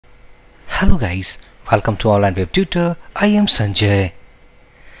Hello guys, welcome to Online Web Tutor. I am Sanjay.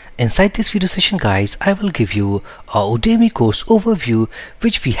 Inside this video session guys, I will give you a Udemy course overview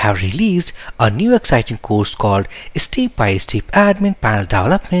which we have released a new exciting course called Step-by-Step Admin Panel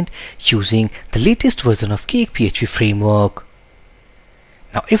Development using the latest version of CakePHP Framework.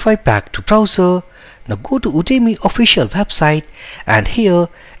 Now if I back to browser, now go to Udemy official website, and here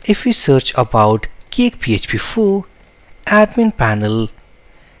if we search about CakePHP 4 Admin Panel,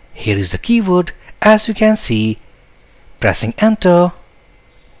 here is the keyword. As you can see, pressing enter.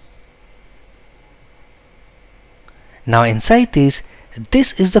 Now inside this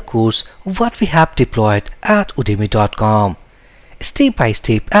is the course what we have deployed at udemy.com.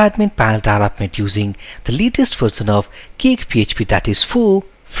 Step-by-step admin panel development using the latest version of CakePHP, that is 4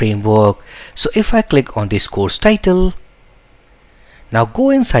 framework. So if I click on this course title, now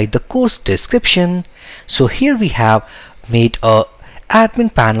go inside the course description. So here we have made a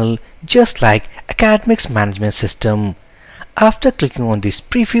admin panel just like academics management system. After clicking on this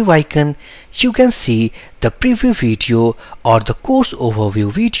preview icon, you can see the preview video or the course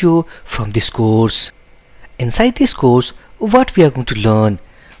overview video from this course. Inside this course, what we are going to learn?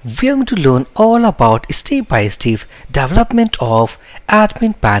 We are going to learn all about step-by-step development of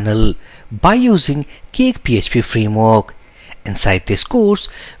admin panel by using CakePHP framework. Inside this course,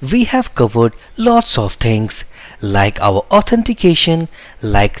 we have covered lots of things like our authentication,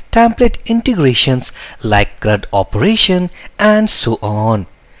 like template integrations, like CRUD operation, and so on.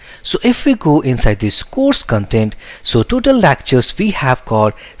 So if we go inside this course content, so total lectures we have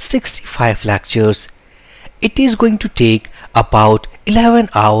got 65 lectures. It is going to take about 11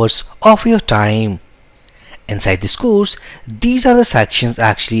 hours of your time. Inside this course, these are the sections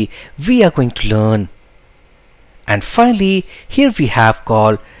actually we are going to learn. And finally, here we have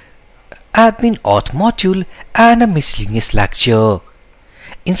called admin auth module and a miscellaneous lecture.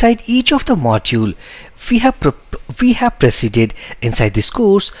 Inside each of the module, we have proceeded inside this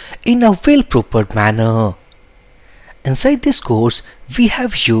course in a well-prepared manner. Inside this course, we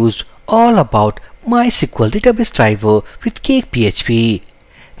have used all about MySQL database driver with CakePHP.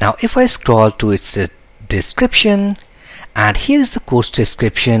 Now if I scroll to its description, and here is the course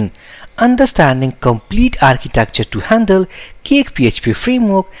description: understanding complete architecture to handle CakePHP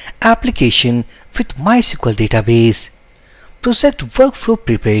framework application with MySQL database. Project workflow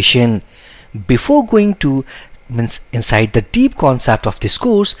preparation. Before going to inside the deep concept of this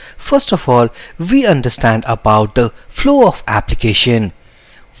course, first of all we understand about the flow of application.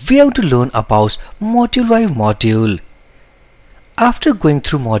 We have to learn about module by module. After going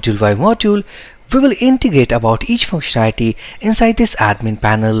through module by module, we will integrate about each functionality inside this admin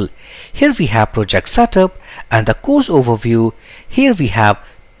panel. Here we have project setup and the course overview. Here we have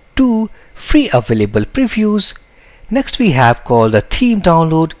 2 free available previews. Next we have called the theme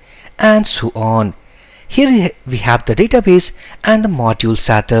download, and so on. Here we have the database and the module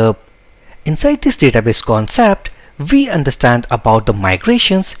setup. Inside this database concept, we understand about the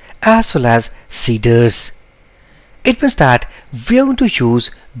migrations as well as seeders. It means that we are going to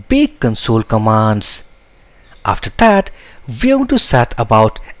use bake console commands. After that, we are going to set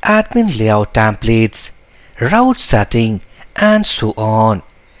about admin layout templates, route setting, and so on.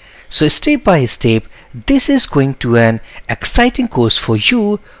 So step by step, this is going to an exciting course for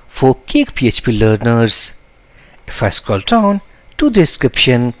you for CakePHP learners. If I scroll down to the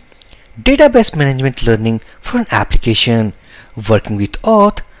description, database management learning for an application, working with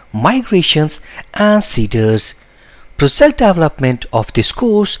auth, migrations, and seeders. Project development of this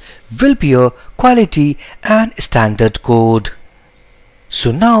course will be a quality and standard code.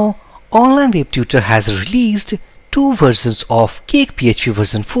 So now Online Web Tutor has released 2 versions of CakePHP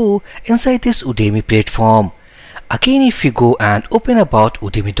version 4 inside this Udemy platform. Again, if you go and open about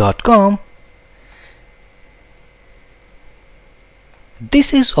udemy.com,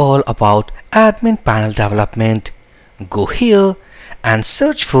 this is all about admin panel development. Go here and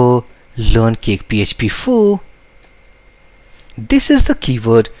search for Learn CakePHP 4. This is the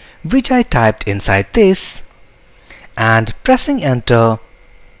keyword which I typed inside this, and pressing enter.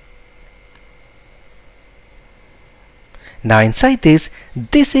 Now inside this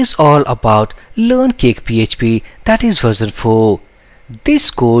is all about Learn CakePHP, that is version 4.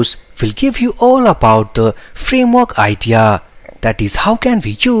 This course will give you all about the framework idea, that is how can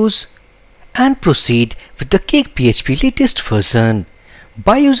we use and proceed with the CakePHP latest version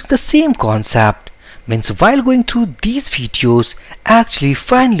by using the same concept. Means while going through these videos, actually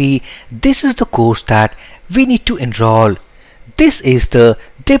finally this is the course that we need to enroll. This is the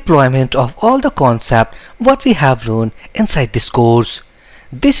deployment of all the concept what we have learned inside this course.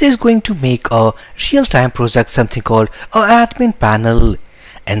 This is going to make a real-time project, something called a admin panel,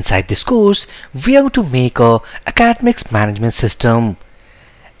 Inside this course, we are going to make a academics management system.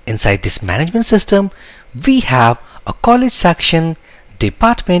 Inside this management system, we have a college section,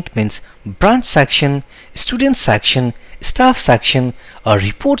 department means branch section, student section, staff section, a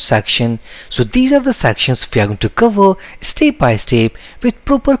report section. So these are the sections we are going to cover step by step with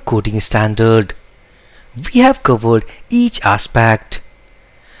proper coding standard. We have covered each aspect.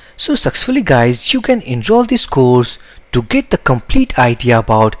 So successfully guys, you can enroll this course to get the complete idea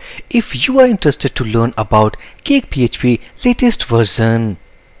about if you are interested to learn about CakePHP latest version.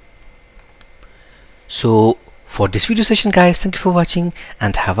 So for this video session guys, thank you for watching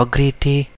and have a great day.